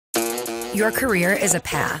Your career is a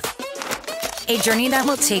path, a journey that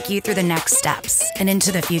will take you through the next steps and into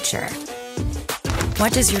the future.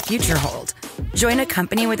 What does your future hold? Join a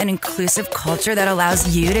company with an inclusive culture that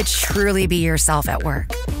allows you to truly be yourself at work.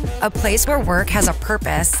 A place where work has a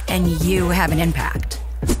purpose and you have an impact.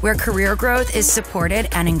 Where career growth is supported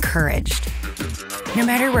and encouraged. No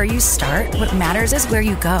matter where you start, what matters is where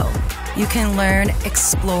you go. You can learn,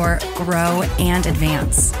 explore, grow, and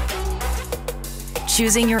advance.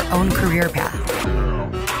 Choosing your own career path.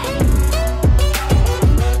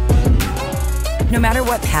 No matter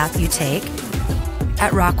what path you take,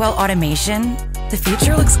 at Rockwell Automation, the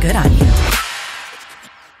future looks good on you.